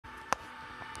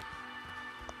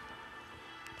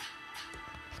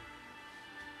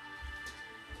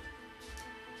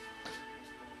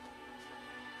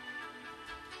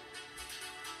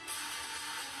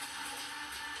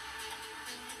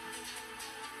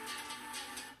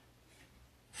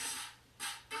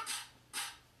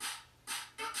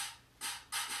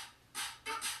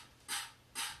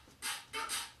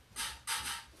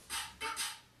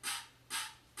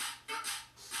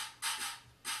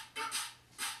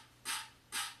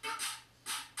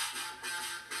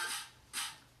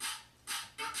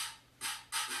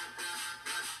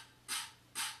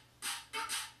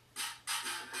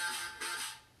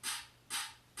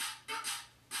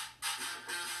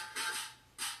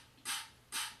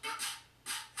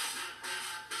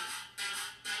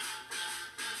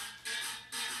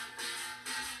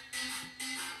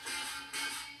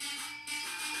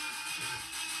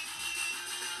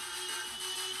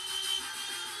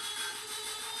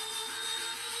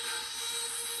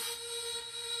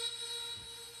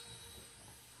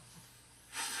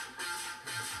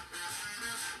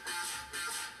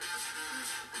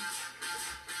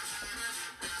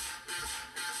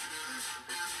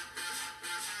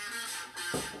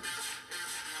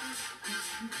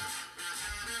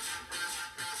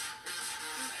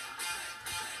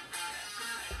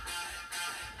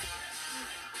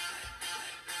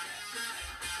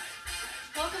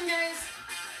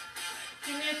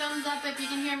thumbs up if you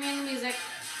can hear me in the music.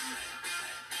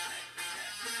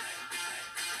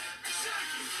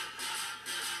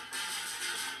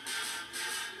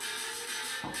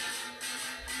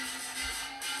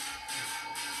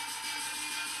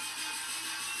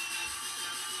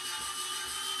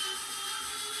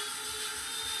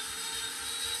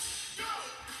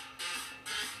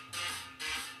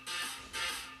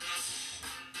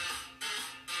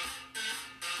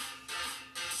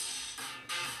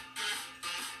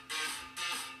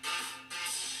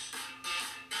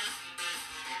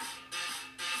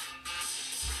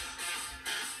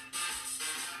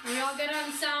 Are we all good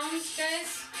on sounds,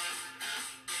 guys?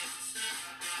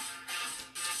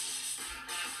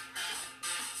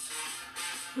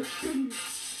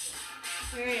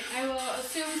 Alright, I will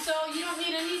assume so. You don't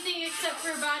need anything except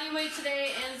for body weight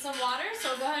today and some water,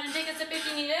 so go ahead and take a sip if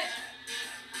you need it.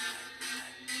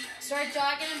 Start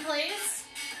jogging in place.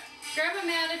 Grab a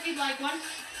mat if you'd like one.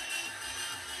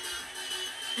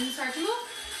 And start to move.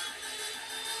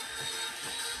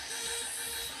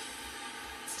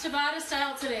 Tabata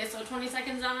style today, so 20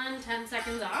 seconds on, 10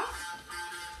 seconds off.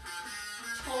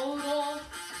 Total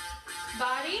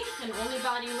body and only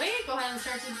body weight. Go ahead and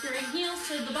start to bring heels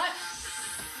to the butt.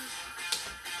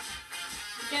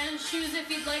 Again, shoes if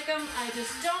you'd like them. I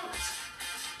just don't.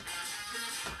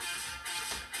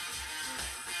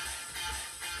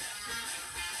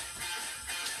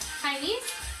 High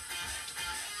knees.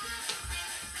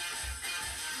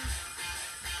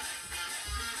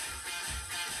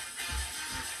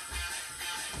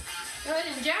 Go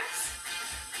ahead and jacks.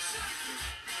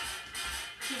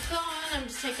 Keep going, I'm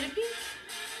just taking a peek.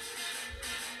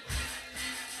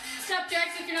 Step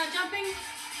jacks if you're not jumping.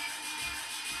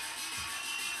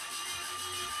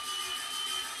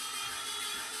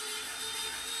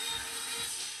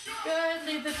 Good,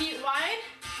 leave the feet wide.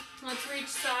 Let's reach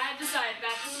side to side,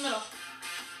 back in the middle.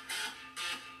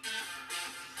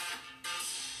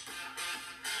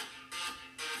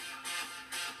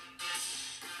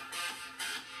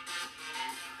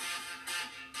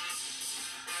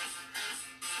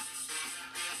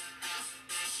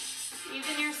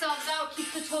 Even yourselves out,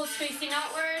 keep the toes facing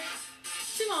outward.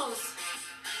 Sumos.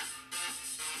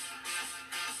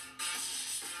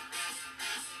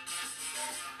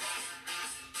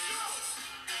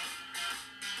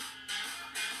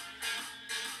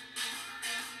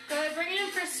 Good, bring it in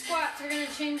for squats. We're gonna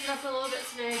change it up a little bit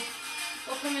today.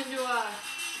 We'll come into a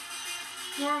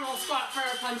normal squat for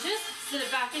our punches. Sit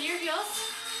it back in your heels.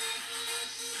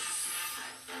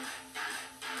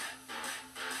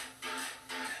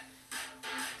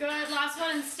 Good, last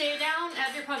one, and stay down,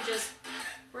 add your punches.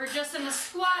 We're just in the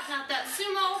squat, not that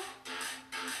sumo.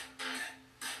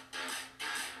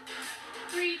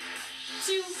 3,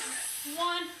 2,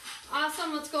 1.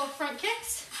 Awesome, let's go front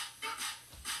kicks.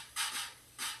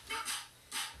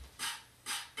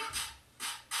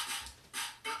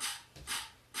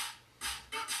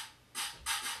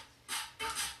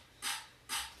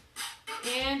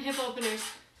 And hip openers.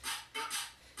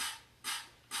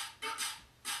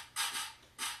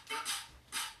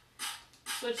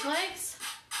 Switch legs.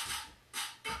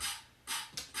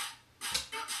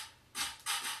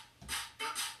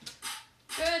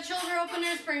 Good, shoulder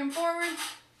openers, bring them forward.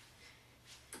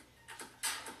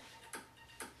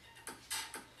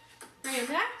 Bring them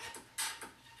back.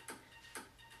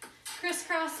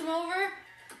 Crisscross them over.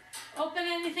 Open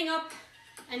anything up,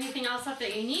 anything else up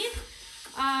that you need.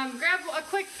 Grab a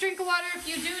quick drink of water if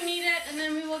you do need it, and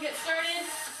then we will get started.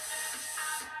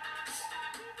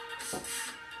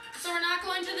 So we're not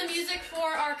going to the music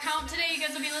for our count today. You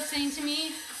guys will be listening to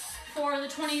me for the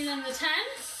 20s and the 10.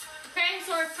 Okay,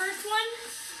 so our first one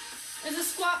is a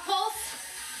squat pulse.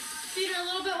 Feet are a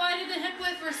little bit wider than hip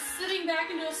width. We're sitting back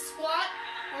into a squat,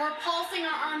 and we're pulsing.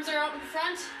 Our arms are out in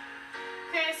front.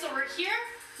 Okay, so we're here.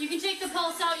 You can take the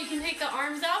pulse out. You can take the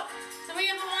arms out. Then we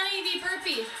have a 180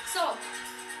 burpee. So,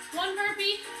 one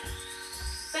burpee,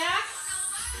 back,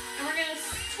 and we're gonna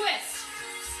twist.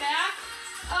 Back,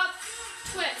 up,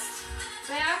 twist.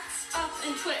 Back, up,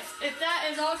 and twist. If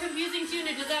that is all confusing to you,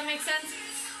 and does that make sense?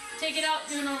 Take it out,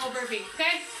 do a normal burpee,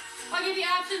 okay? I'll give you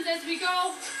options as we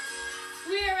go.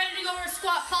 We are ready to go for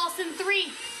squat pulse in 3,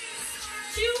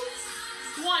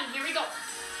 2, 1. Here we go.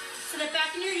 Sit it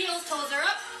back in your heels, toes are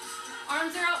up.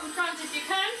 Arms are out in front if you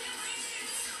can.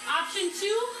 Option 2,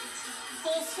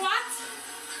 full squats,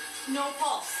 no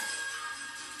pulse.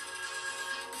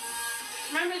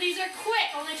 Remember, these are quick,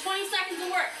 only 20 seconds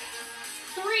of work.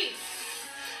 3,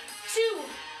 2, 1.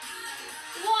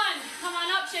 Come on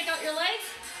up, shake out your legs.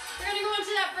 We're gonna go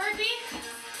into that burpee.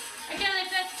 Again, if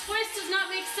that twist does not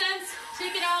make sense,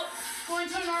 take it out, go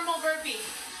into a normal burpee.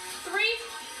 3,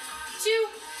 2,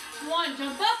 1.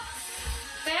 Jump up,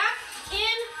 back,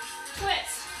 in,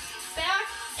 twist, back,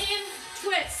 in,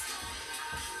 twist.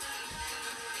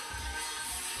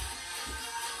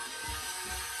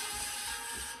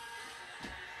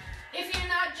 If you're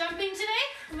not jumping today,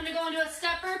 I'm going to go into a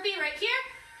step burpee right here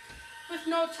with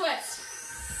no twist.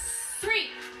 3,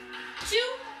 2,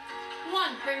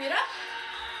 1. Bring it up.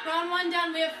 Round 1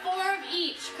 done. We have 4 of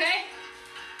each, okay?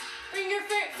 Bring your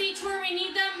feet to where we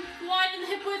need them. Widen the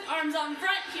hip width, arms out in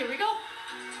front. Here we go.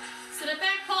 Sit it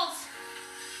back, pulse.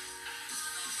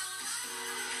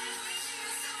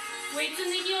 Weights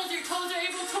in the heels, your toes are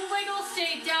able to wiggle.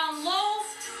 Stay down low.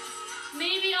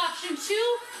 Maybe option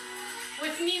 2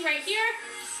 with me right here.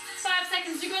 5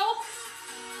 seconds to go.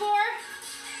 4,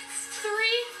 3,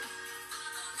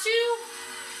 2,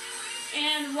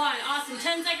 and 1. Awesome.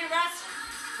 10-second rest.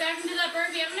 Back into that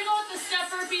burpee. I'm going to go with the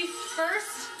step burpee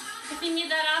first if you need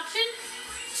that option.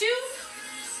 2,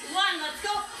 1. Let's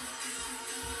go.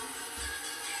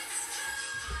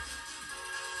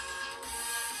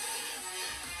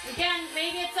 Again,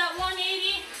 maybe it's that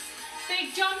 180.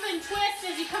 Big jump and twist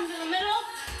as you come to the middle.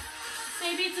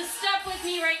 Maybe it's a step with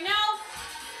me right now.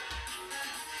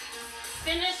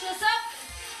 Finish this up.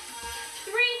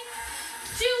 3,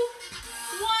 2,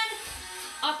 1.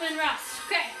 Up and rest.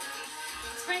 Okay.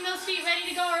 Let's bring those feet ready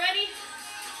to go already.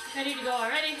 Ready to go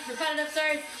already. Repetitive,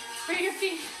 sorry. Bring your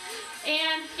feet.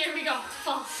 And here we go.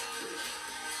 Pulse.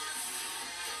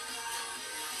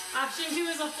 Option 2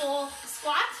 is a full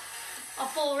squat. A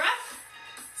full rep.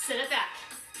 Sit it back.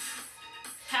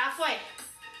 Halfway.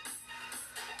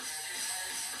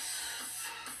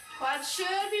 Quads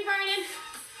should be burning.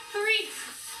 3,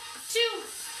 2,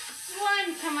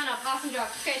 1. Come on up. Awesome job.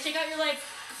 Okay, shake out your legs.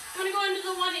 I'm going to go into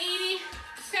the 180.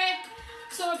 Okay,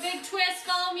 so a big twist.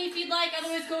 Follow me if you'd like.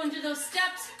 Otherwise, go into those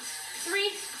steps.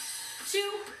 3,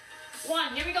 2,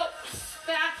 1. Here we go.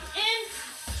 Back in,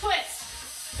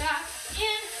 twist. Back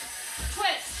in,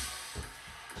 twist.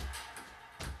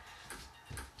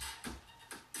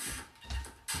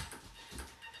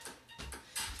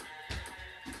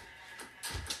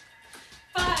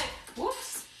 5.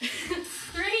 Whoops.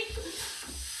 3,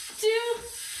 2,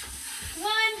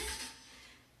 1.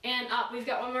 And up. We've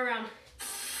got one more round.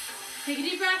 Take a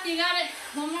deep breath. You got it.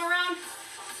 One more round.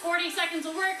 40 seconds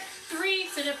of work. 3.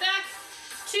 Sit it back.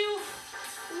 2,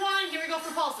 1. Here we go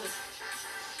for pulses.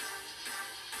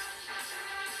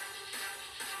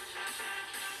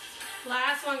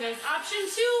 Last one, guys. Option 2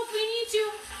 if we need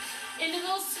to. Into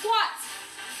those squats.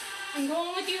 I'm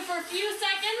going with you for a few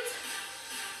seconds.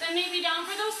 Then maybe down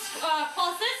for those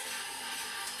pulses.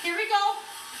 Here we go.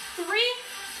 3,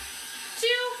 2,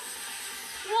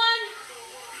 1.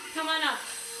 Come on up.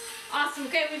 Awesome.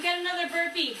 Okay, we've got another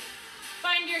burpee.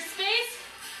 Find your space.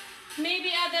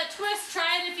 Maybe add that twist.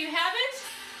 Try it if you haven't.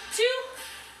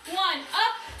 2, 1.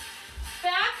 Up,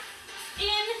 back,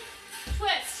 in,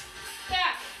 twist.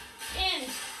 Back, in,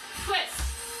 twist.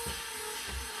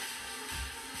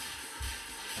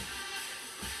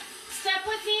 Step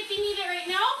with me if you need it right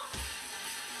now.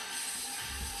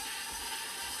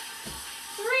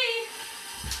 3,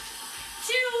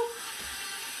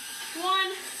 2,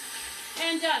 1,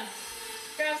 and done.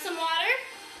 Grab some water.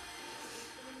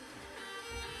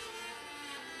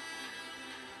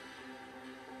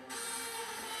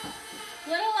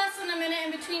 Little less than a minute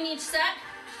in between each set.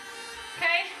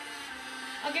 Okay?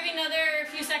 I'll give you another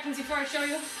few seconds before I show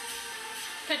you.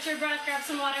 Catch your breath, grab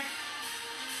some water.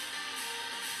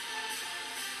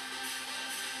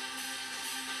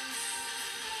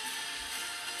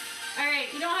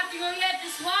 Alright, you don't have to go yet,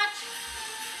 just watch.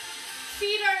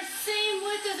 Feet are same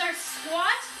width as our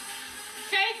squat.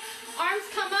 Okay? Arms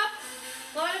come up.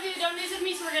 A lot of you have done this with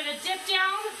me, so we're gonna dip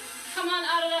down. Come on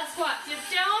out of that squat. Dip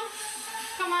down.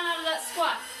 Come on out of that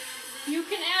squat. You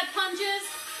can add punches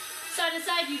side to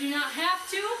side. You do not have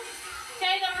to.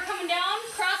 Okay, then we're coming down.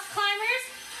 Cross climbers.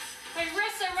 My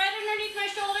wrists are right underneath my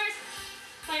shoulders.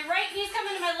 My right knee's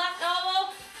coming to my left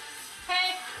elbow.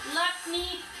 Okay, left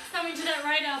knee coming to that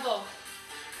right elbow.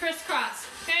 Crisscross.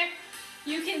 Okay,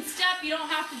 you can step. You don't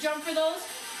have to jump for those.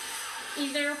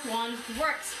 Either one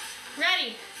works.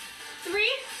 Ready? 3.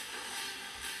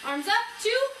 Arms up.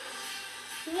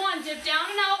 2, 1. Dip down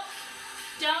and out.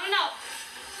 Down and out.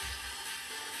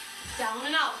 Down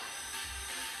and out.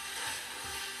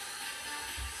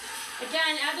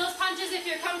 Again, add those punches if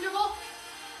you're comfortable.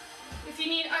 If you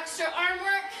need extra arm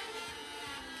work,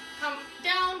 come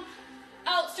down,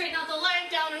 out, straighten out the leg,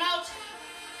 down and out.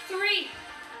 3,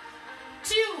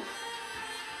 2,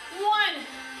 1,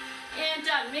 and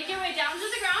done. Make your way down to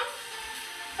the ground.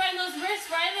 Find those wrists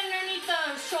right underneath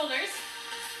the shoulders.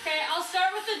 Okay, I'll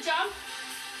start with the jump,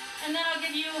 and then I'll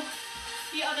give you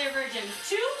the other version.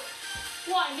 2,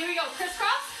 1. Here we go.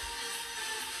 Crisscross.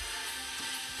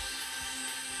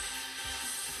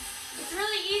 It's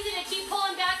really easy to keep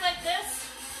pulling back like this.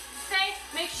 Okay?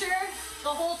 Make sure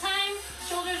the whole time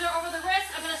shoulders are over the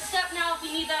wrists. I'm going to step now if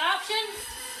you need that option.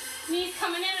 Knees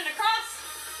coming in and across.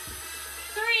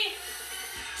 3,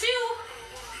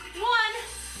 2,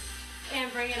 1.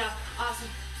 And bring it up. Awesome.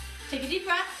 Take a deep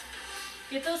breath.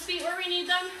 Get those feet where we need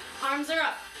them. Arms are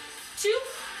up. 2,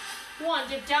 1.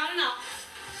 Dip down and out.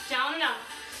 Down and out.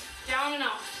 Down and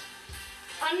out.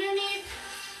 Underneath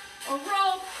a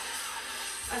rope,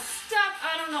 a step,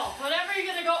 I don't know. Whatever you're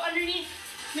going to go underneath,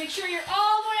 make sure you're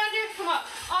all the way under. Come up.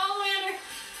 All the way under.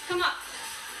 Come up.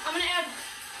 I'm going to add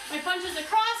my punches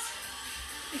across.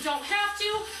 You don't have to.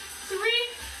 3,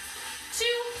 2,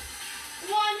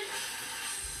 1.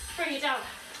 Bring it down.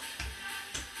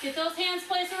 Get those hands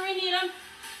placed where we need them.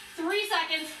 3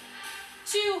 seconds.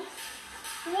 2,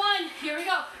 1. Here we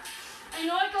go. I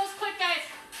know it goes quick, guys,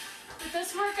 but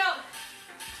this workout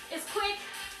is quick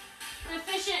and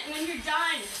efficient, and then you're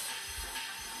done.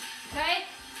 Okay?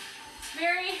 It's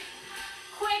very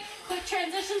quick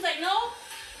transitions, I know,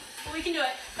 but we can do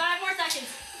it. 5 more seconds.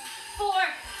 4,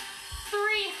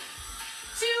 3,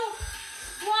 2,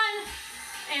 1,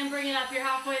 and bring it up. You're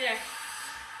halfway there.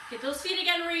 Get those feet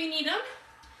again where you need them.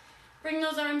 Bring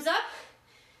those arms up.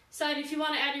 Decide if you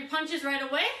want to add your punches right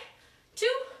away. 2,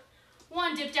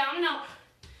 1, dip down and out.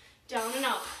 Down and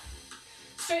out.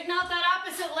 Straighten out that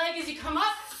opposite leg as you come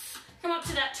up. Come up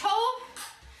to that toe.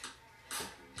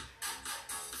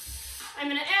 I'm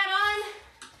going to add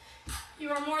on. You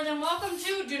are more than welcome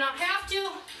to. Do not have to.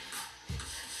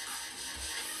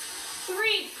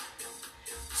 3,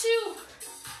 2,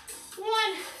 1.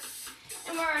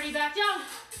 And we're already back down.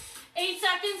 8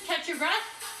 seconds. Catch your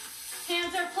breath.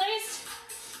 Hands are placed.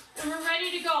 And we're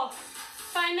ready to go.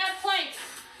 Find that plank.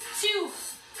 2,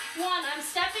 1. I'm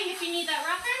stepping if you need that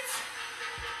reference.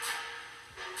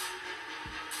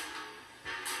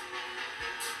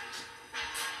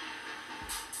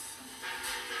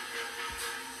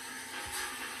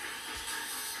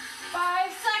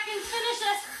 Finish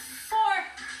this. 4,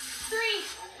 3,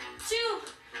 2,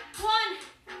 1.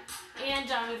 And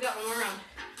done. We've got one more round.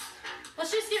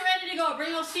 Let's just get ready to go.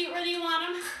 Bring those feet where you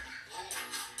want them.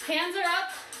 Hands are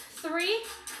up. 3,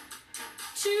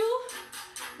 2,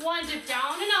 1. Dip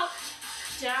down and out.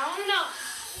 Down and out.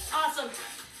 Awesome.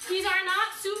 These are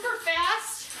not super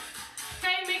fast.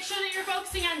 Okay, make sure that you're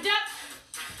focusing on depth.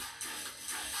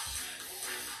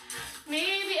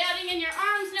 Maybe adding in your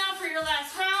arms now for your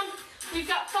last round. We've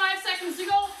got 5 seconds to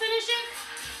go. Finish it.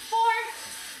 4,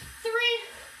 3,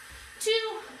 2,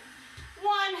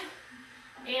 1,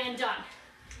 and done.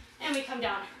 And we come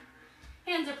down.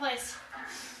 Hands are placed.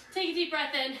 Take a deep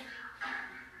breath in.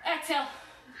 Exhale.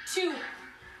 2,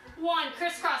 1.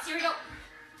 Crisscross. Here we go.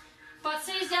 Butt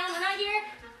stays down. We're not here.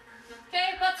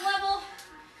 Okay, butt's level.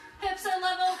 Hips are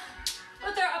level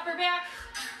with our upper back.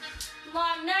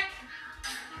 Long neck.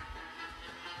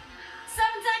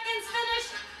 7 seconds.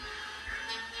 Finish.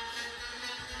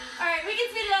 All right, we can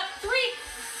speed it up. 3,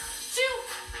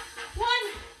 2, 1.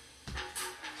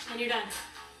 And you're done.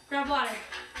 Grab water.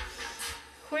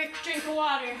 Quick drink of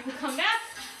water. We'll come back.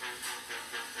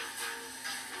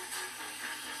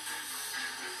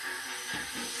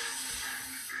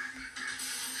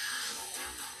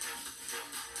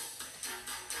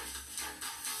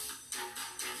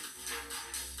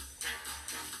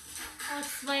 I'll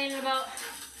explain in about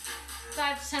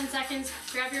 5 to 10 seconds.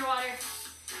 Grab your water.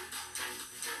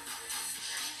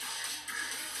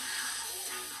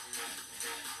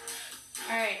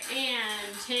 All right,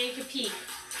 and take a peek.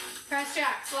 Press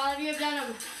jacks. A lot of you have done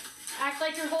them. Act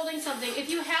like you're holding something. If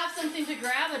you have something to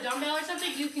grab, a dumbbell or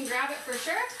something, you can grab it for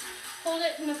sure. Hold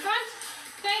it in the front.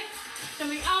 Okay,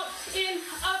 coming out, in,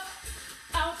 up,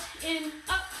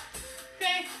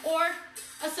 okay, or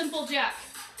a simple jack,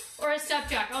 or a step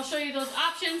jack. I'll show you those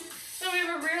options. Then we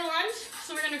have a rear lunge,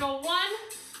 so we're gonna go 1,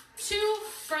 2,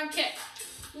 front kick.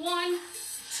 1,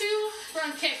 2,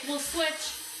 front kick. We'll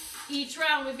switch each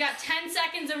round. We've got 10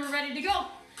 seconds and we're ready to go.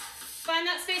 Find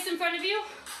that space in front of you,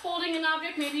 holding an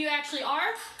object, maybe you actually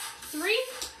are. 3,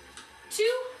 2,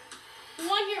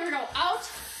 1, here we go. Out,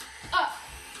 up,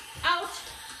 out,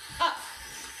 up,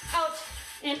 out,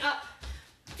 and up.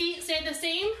 Feet stay the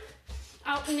same,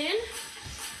 out and in.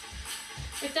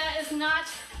 If that is not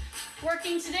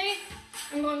working today,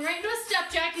 I'm going right into a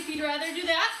step jack if you'd rather do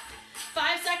that.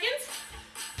 5 seconds.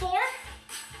 4,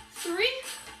 3,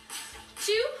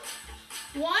 2,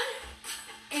 1,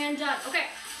 and done. Okay.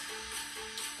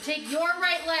 Take your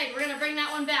right leg. We're going to bring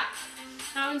that one back.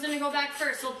 That one's going to go back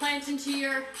first. So plant into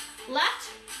your left.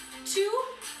 2,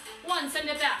 1. 1, send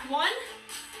it back. 1,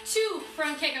 2,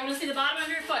 front kick. I want to see the bottom of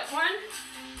your foot. 1,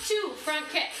 2, front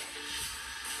kick.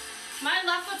 My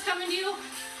left foot's coming to you.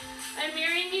 I'm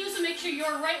mirroring you, so make sure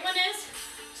your right one is.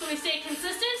 So we stay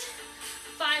consistent.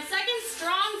 5 seconds,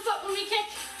 strong foot when we kick.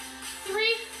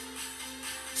 3,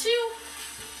 2,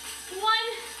 1,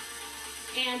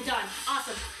 and done.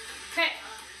 Awesome. Okay,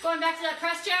 going back to that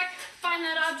press jack. Find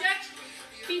that object.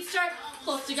 Feet start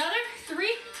close together.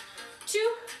 3,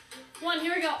 2, 1.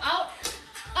 Here we go. Out,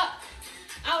 up,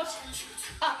 out,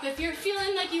 up. If you're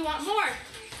feeling like you want more,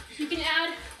 you can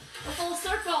add a full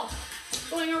circle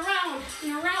going around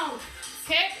and around.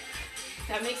 Okay?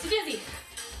 That makes you dizzy.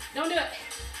 Don't do it.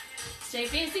 Stay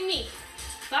facing me.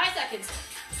 5 seconds.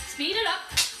 Speed it up.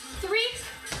 3,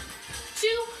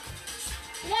 2,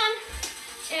 1,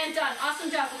 and done.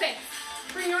 Awesome job. Okay.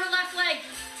 Bring your left leg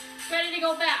ready to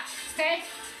go back. Okay?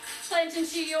 Plant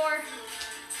into your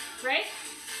right.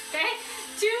 Okay?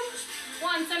 2,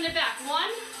 1, send it back.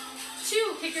 1,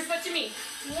 2, kick your foot to me.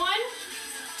 1,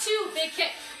 2, big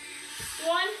kick.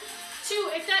 1,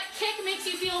 2. If that kick makes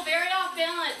you feel very off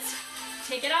balance,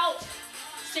 take it out.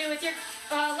 Stay with your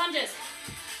lunges.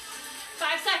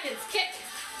 5 seconds. Kick.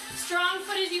 Strong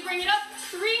foot as you bring it up.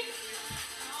 3,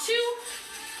 2,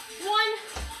 1,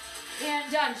 and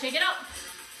done. Shake it out.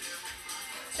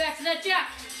 Back to that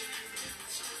jack.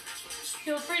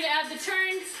 Feel free to add the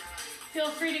turn. Feel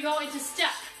free to go into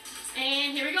step.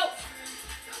 And here we go.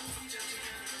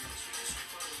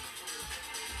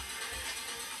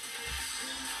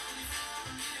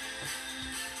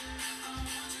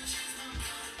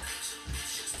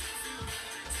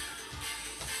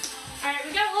 All right,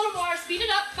 we got a little more. Speed it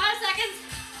up. 5 seconds.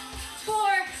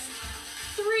 4,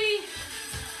 3,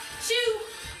 2,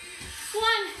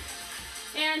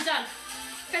 1, and done.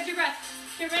 Catch your breath.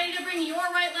 Get ready to bring your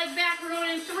right leg back. We're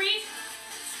going in 3,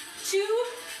 2,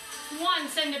 1.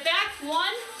 Send it back.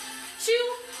 1,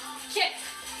 2, kick.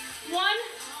 1,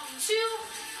 2,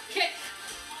 kick.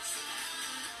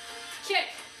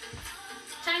 Kick.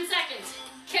 10 seconds.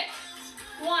 Kick.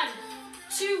 1,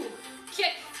 2,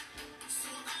 kick.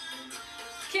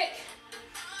 Kick.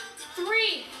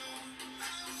 3,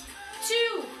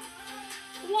 2,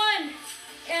 1,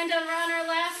 and done. We're on our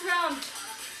last round.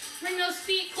 Bring those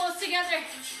feet close together.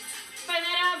 Find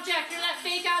that object or that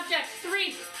fake object.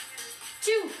 3,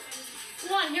 2,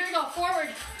 1. Here we go.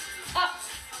 Forward, up,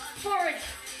 forward,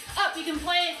 up. You can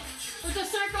play with the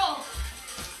circle.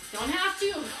 Don't have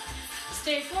to.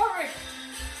 Stay forward.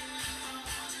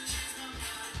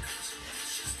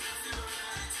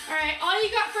 All right, all you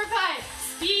got for 5.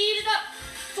 Speed it up.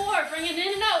 4, bring it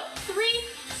in and out. 3,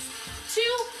 2,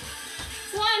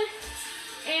 1,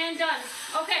 and done.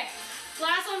 Okay,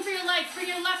 last one for your legs. Bring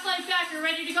your left leg back. You're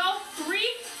ready to go.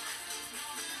 3,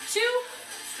 2,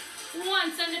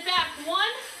 1. Send it back.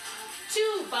 1,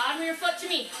 2. Bottom of your foot to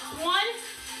me. 1,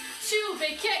 2.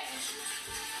 Big kick.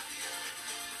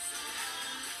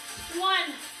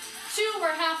 1, 2.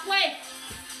 We're halfway.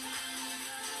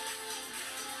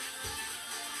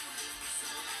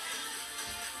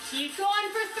 Keep going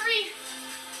for 3,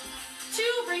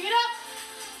 2. Bring it up.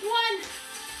 1,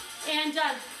 and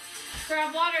done.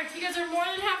 Grab water. You guys are more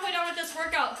than halfway done with this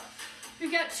workout.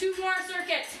 We've got 2 more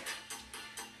circuits.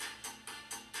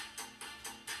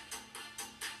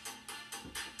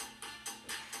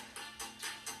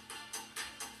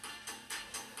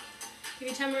 Give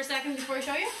you 10 more seconds before I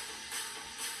show you.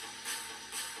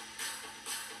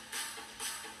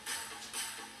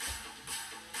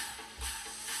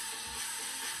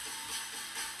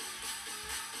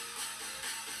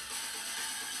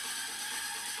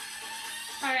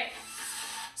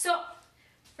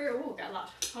 Got loud.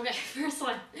 Okay, first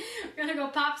one. We're gonna go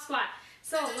pop squat.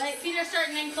 So feet are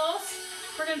starting in close.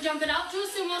 We're gonna jump it out to a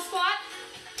sumo squat.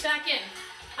 Back in.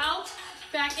 Out,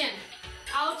 back in.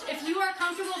 Out. If you are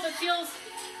comfortable, if it feels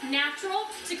natural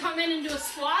to come in and do a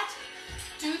squat,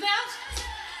 do that.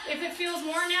 If it feels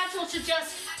more natural to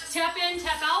just tap in,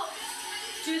 tap out,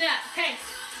 do that. Okay,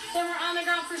 then we're on the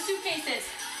ground for suitcases.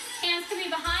 Hands can be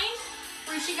behind,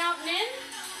 reaching out and in,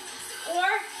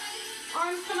 or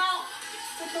arms come out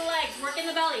with the legs, working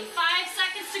the belly. 5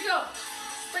 seconds to go.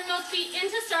 Bring those feet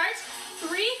into start.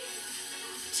 3,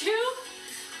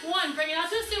 2, 1. Bring it out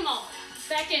to a sumo.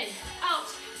 Back in,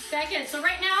 out, back in. So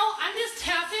right now, I'm just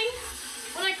tapping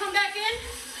when I come back in.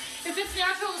 If it's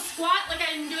natural to squat like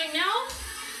I'm doing now,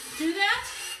 do that.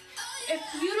 If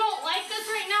you don't like this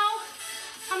right now,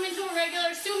 come into a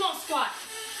regular sumo squat.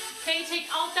 Okay, take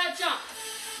out that jump.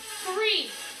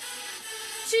 3,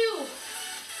 2,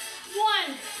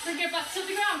 1. Bring your butt to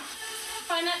the ground.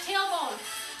 Find that tailbone.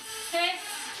 Okay?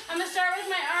 I'm going to start with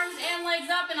my arms and legs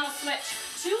up and I'll switch.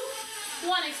 2,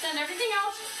 1. Extend everything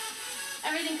out.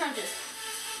 Everything crunches.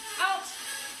 Out,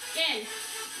 in.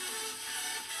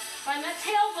 Find that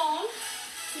tailbone,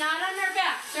 not on our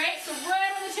backs, right? So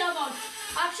right on the tailbone.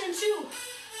 Option 2.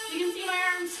 You can see my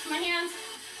arms, my hands.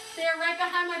 They are right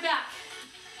behind my back.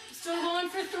 Still going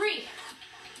for 3,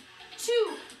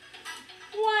 2,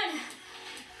 1.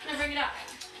 Now bring it up.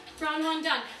 Round 1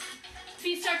 done.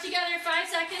 Feet start together, 5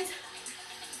 seconds.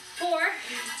 4,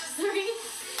 3,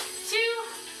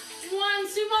 2, 1.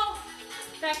 Sumo.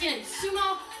 Back in.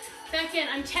 Sumo. Back in.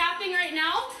 I'm tapping right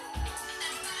now.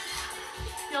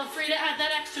 Feel free to add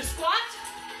that extra squat.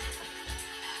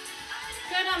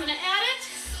 Good. I'm going to add it.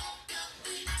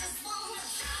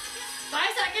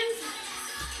 5 seconds.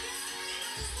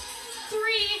 3,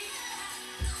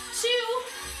 2,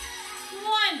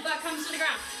 1. Butt comes to the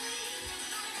ground.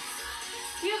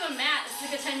 If you have a mat, it's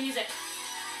a good time to use it.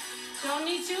 Don't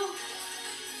need to,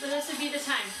 but this would be the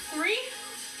time. 3,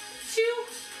 2,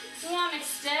 1.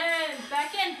 Extend.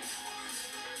 Back in.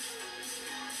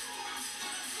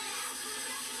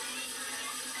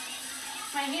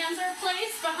 My hands are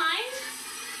placed behind.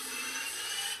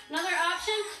 Another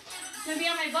option, I'm gonna be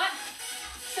on my butt,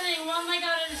 sending one leg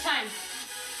out at a time.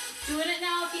 Doing it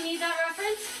now if you need that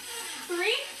reference.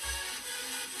 3,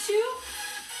 2,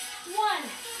 1.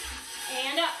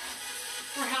 And up.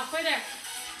 We're halfway there.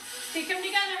 Feet come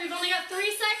together. We've only got 3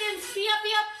 seconds. Feet up,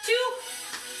 2,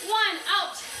 1.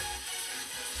 Out.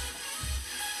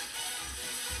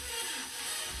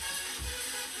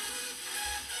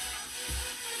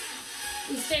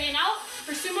 And staying out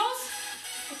for sumos.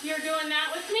 If you're doing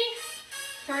that with me.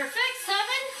 Perfect. 7,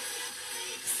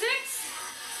 6,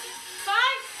 5,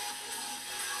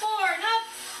 4, and up.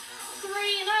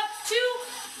 3, and up. 2,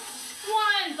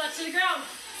 1. Butt to the ground.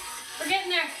 We're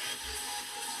getting there.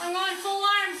 I'm going full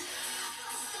arms.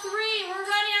 3, we're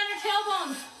ready on our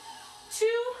tailbone. 2,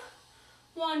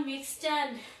 1, we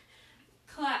extend.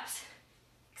 Collapse.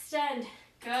 Extend.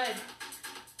 Good.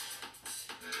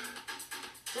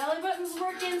 Belly button's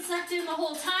working, sucked in the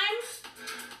whole time.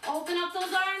 Open up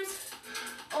those arms.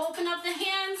 Open up the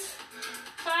hands.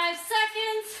 5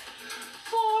 seconds.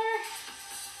 4,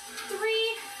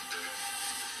 3,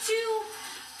 2,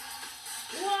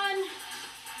 1.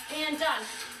 And done.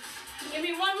 Give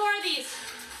me one more of these.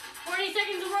 40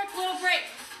 seconds of work, little break.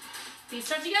 Feet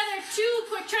start together. 2,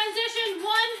 quick transition.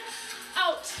 1,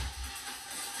 out.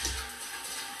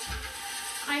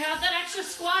 I have that extra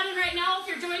squat in right now if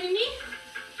you're joining me.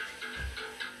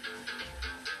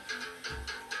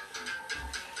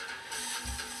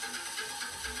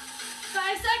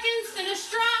 5 seconds, finish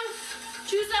strong.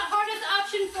 Choose that hardest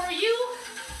option for you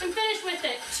and finish with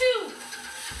it. 2,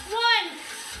 1.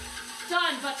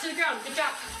 Done. Butt to the ground. Good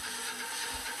job.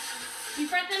 Deep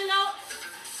breath in and out.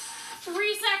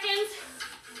 3 seconds.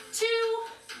 2,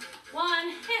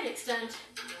 1. And extend.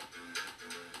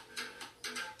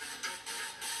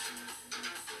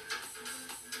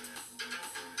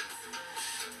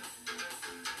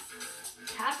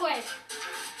 Halfway.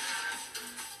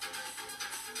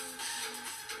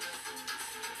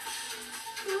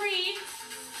 3,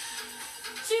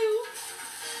 2,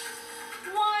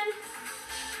 1.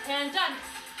 And done.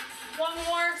 One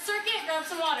more circuit, grab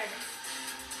some water.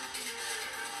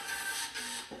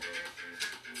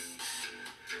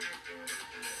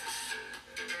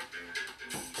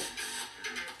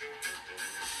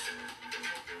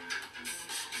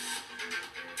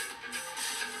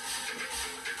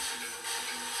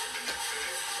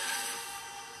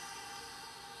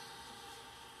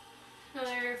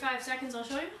 Another 5 seconds, I'll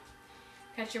show you.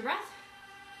 Catch your breath.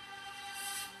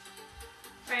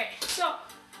 All right, so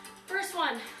first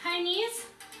one, high knees,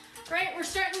 right? We're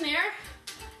starting there,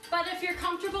 but if you're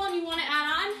comfortable and you want to add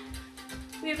on,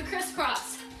 we have a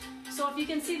crisscross. So if you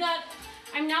can see that,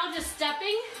 I'm now just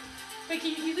stepping, but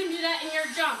you can do that in your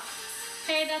jump.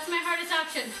 Okay, that's my hardest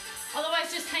option.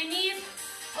 Otherwise, just high knees,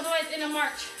 otherwise in a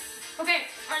march. Okay,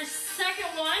 our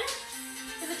second one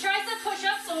is a tricep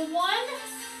push-up. So 1,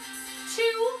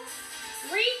 2,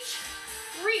 reach,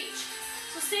 reach.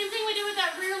 So same thing we did with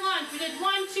that rear lunge. We did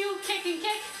 1, 2, kick and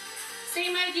kick.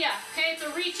 Same idea, okay? It's a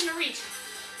reach and a reach.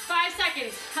 5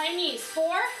 seconds, high knees.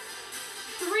 4,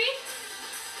 3,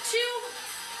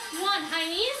 2, 1. High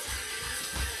knees.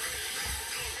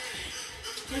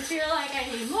 If you're like,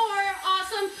 I need more,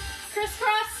 awesome.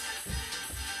 Crisscross.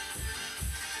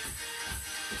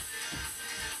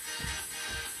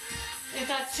 If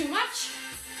that's too much,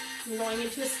 I'm going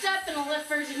into a step and a lift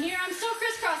version here. I'm still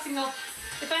crisscrossing though.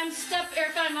 If I'm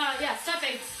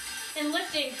stepping and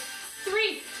lifting.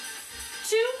 3,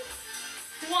 2,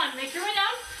 1. Make your way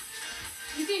down.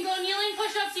 You can go kneeling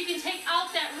push-ups. You can take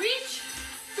out that reach.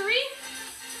 3,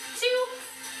 2,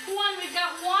 1. We've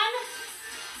got 1,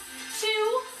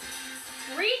 2,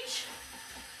 reach,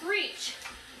 reach.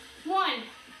 1,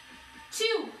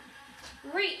 2,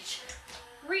 reach,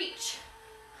 reach,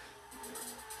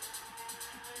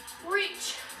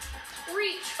 reach,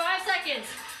 reach. 5 seconds.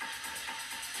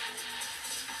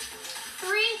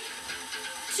 3,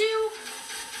 2,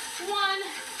 1,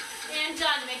 and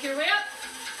done. Make your way up.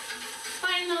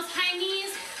 Find those high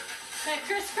knees, that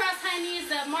crisscross high knees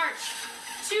that march.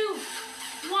 2,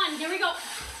 1, here we go.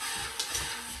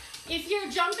 If you're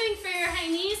jumping for your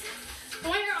high knees, I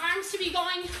want your arms to be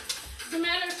going, no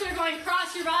matter if they're going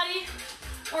across your body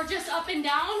or just up and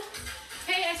down.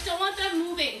 Okay, I still want them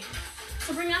moving.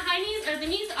 So bring the high knees, or the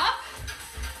knees up.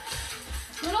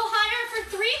 A little higher for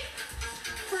 3,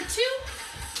 for 2,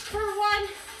 for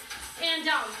 1, and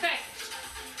down. Okay.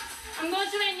 I'm going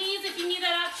to my knees if you need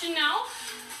that option now.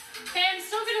 Okay, I'm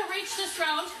still gonna reach this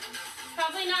round.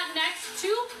 Probably not next. 2,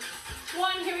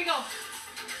 1, here we go.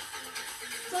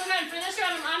 So again, for this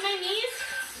round, I'm on my knees,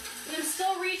 and I'm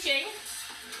still reaching.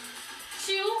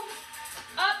 2,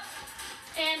 up,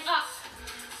 and up.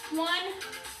 1,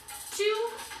 2,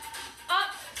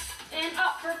 up, and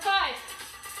up for 5.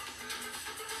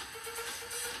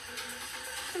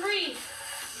 3,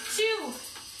 2,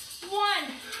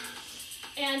 1,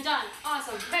 and done.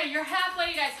 Awesome. Okay, you're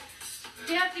halfway, you guys.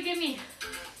 You have to give me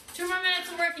 2 more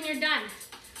minutes of work and you're done.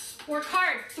 Work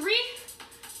hard. 3,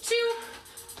 2,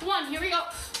 1. Here we go.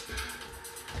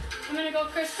 I'm gonna go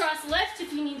crisscross lift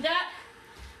if you need that.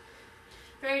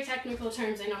 Very technical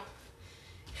terms, I know.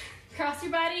 Cross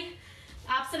your body,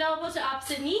 opposite elbow to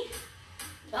opposite knee.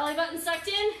 Belly button sucked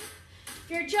in. If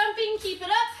you're jumping, keep it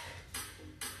up.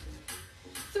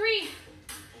 3,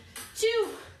 2,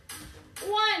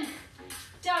 1.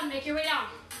 Done. Make your way down.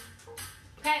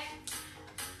 Okay.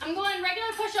 I'm going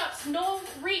regular push-ups, no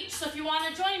reach. So if you want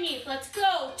to join me, let's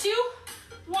go. 2,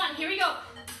 1. Here we go.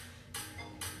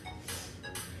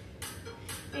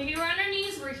 Maybe we're on our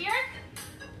knees. We're here.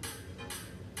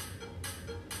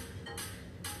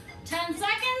 10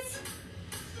 seconds.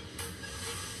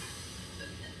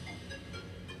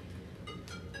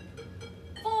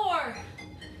 4,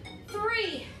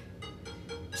 3,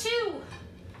 2,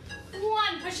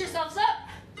 1. Push yourselves up.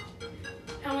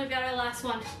 And we've got our last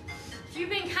one. If you've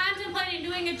been contemplating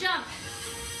doing a jump,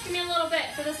 give me a little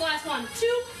bit for this last one.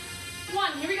 2,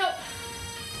 1. Here we go.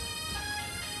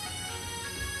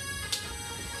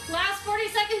 Last 40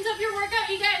 seconds of your workout,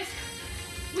 you guys.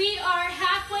 We are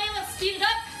halfway. Let's speed it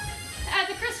up. Add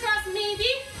the crisscross maybe.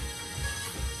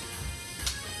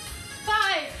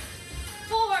 5,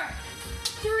 4,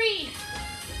 3,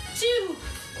 2,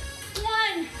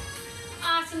 1.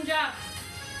 Awesome job.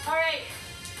 All right.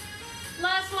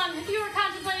 Last one. If you were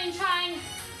contemplating trying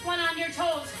one on your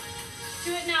toes,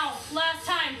 do it now. Last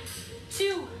time.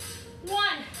 2,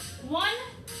 1. 1,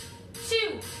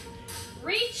 2.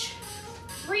 Reach.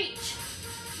 Reach.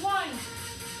 1,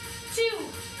 2.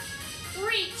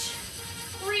 Reach.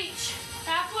 Reach.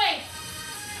 Halfway.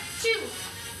 2.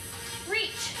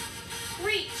 Reach.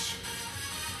 Reach.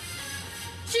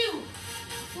 2.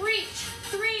 Reach.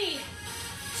 3,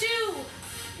 2,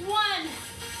 1.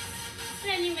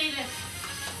 And you made it.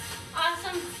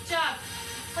 Awesome job.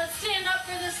 Let's stand up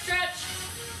for this stretch.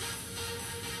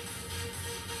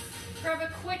 Grab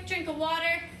a quick drink of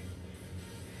water.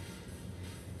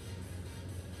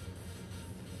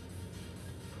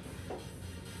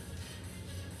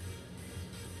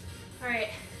 All right.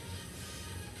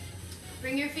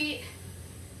 Bring your feet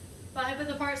by hip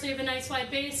apart so you have a nice wide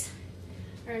base,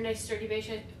 or a nice sturdy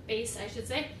base, I should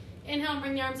say. Inhale,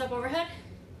 bring the arms up overhead.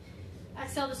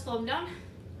 Exhale to slow them down.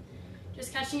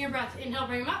 Just catching your breath. Inhale,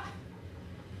 bring them up.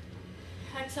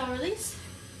 Exhale, release.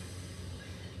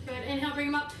 Good. Inhale, bring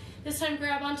them up. This time,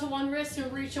 grab onto one wrist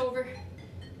and reach over.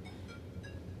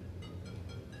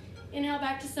 Inhale,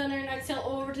 back to center, and exhale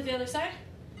over to the other side.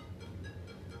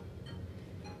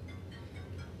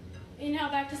 Inhale,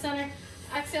 back to center.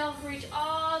 Exhale, reach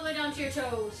all the way down to your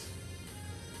toes.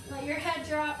 Let your head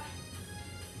drop.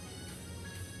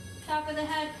 Top of the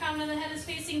head, crown of the head is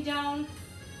facing down.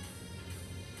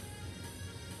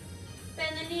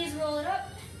 Bend the knees, roll it up.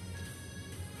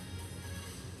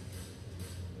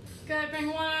 Good,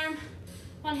 bring one arm,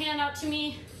 one hand out to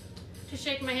me to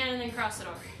shake my hand and then cross it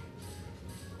over.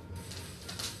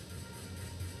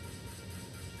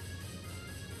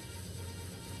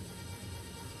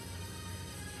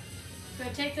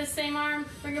 Good, take this same arm,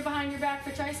 bring it behind your back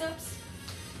for triceps.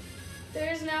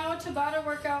 There's now a Tabata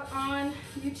workout on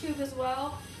YouTube as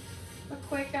well. A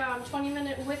quick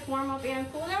 20-minute with warm-up and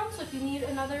cool-down. So if you need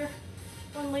another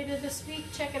one later this week,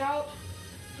 check it out.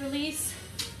 Release.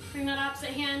 Bring that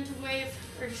opposite hand to wave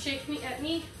or shake me at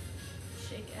me.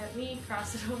 Shake at me,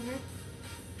 cross it over.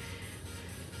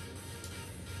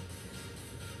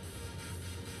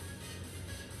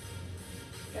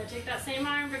 Gotta take that same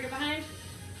arm, bring it behind,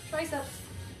 triceps.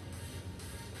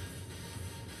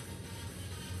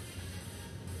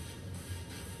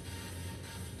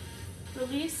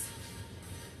 Release,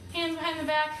 hands behind the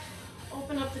back,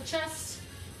 open up the chest.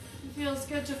 If it feels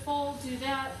good to fold, do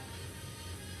that.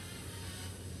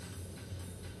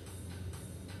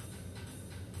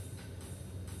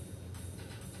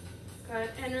 Good,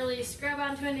 and release, grab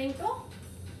onto an ankle.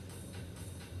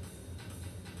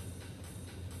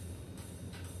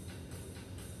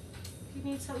 If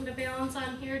you need something to balance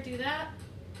on here, do that.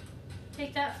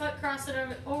 Take that foot, cross it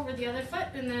over the other foot,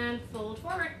 and then fold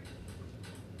forward.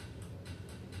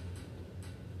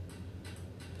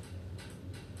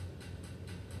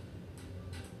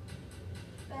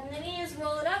 Bend the knees,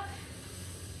 roll it up,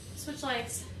 switch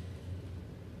legs.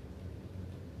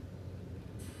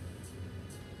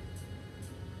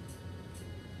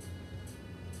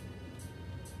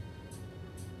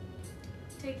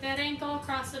 Take that ankle,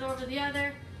 cross it over the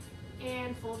other,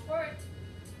 and fold forward.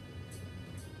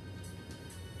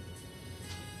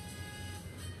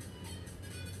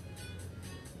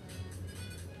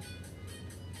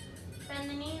 Bend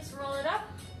the knees, roll it up.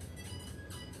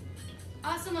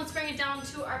 Awesome, let's bring it down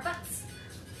to our butts.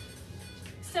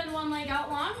 Extend one leg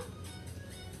out long.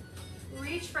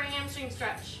 Reach for a hamstring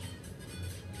stretch.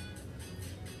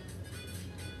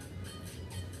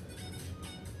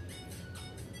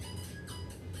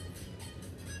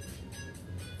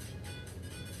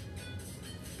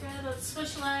 Good, let's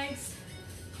switch legs.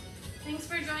 Thanks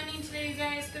for joining today, you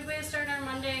guys. Good way to start our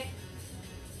Monday.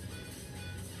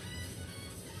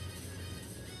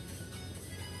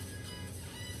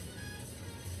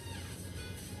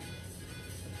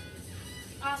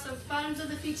 Awesome, bottoms of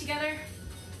the feet together.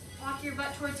 Walk your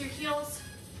butt towards your heels.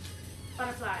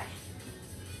 Butterfly.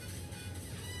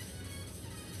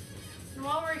 And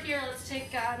while we're here, let's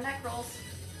take neck rolls.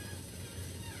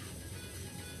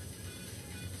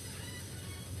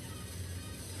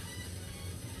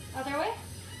 Other way.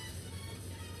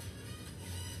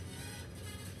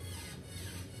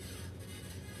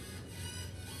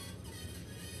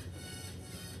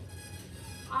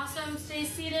 Awesome, stay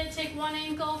seated, take one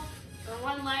ankle or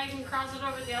one leg and cross it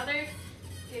over the other.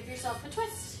 Give yourself a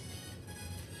twist.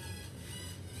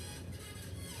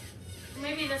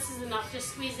 Maybe this is enough, just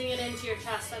squeezing it into your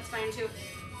chest, that's fine too.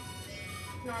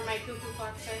 Ignore my cuckoo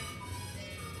flexor.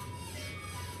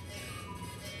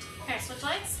 Okay, switch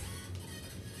legs.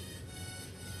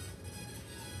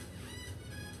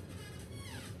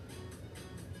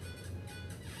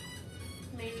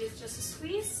 Maybe it's just a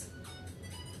squeeze.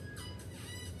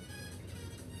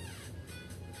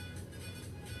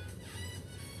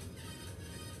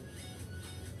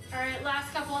 All right,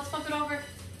 last couple, let's flip it over.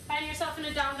 Find yourself in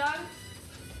a down dog.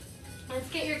 Let's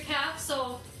get your calf,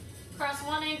 so cross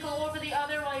one ankle over the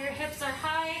other while your hips are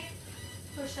high.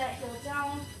 Push that heel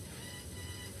down.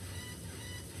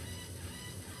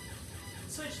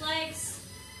 Switch legs.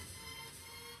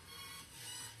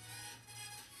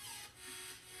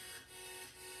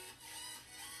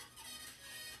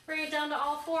 Bring it down to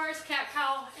all fours,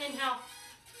 cat-cow, inhale.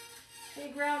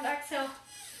 Big round exhale.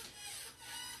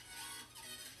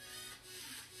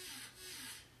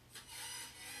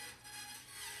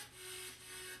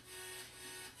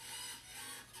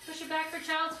 Push it back for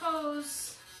child's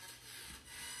pose.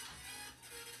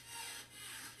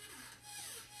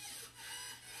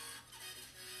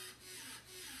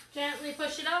 Gently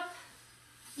push it up.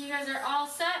 You guys are all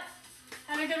set.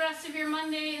 Have a good rest of your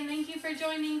Monday, and thank you for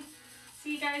joining.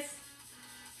 See you guys.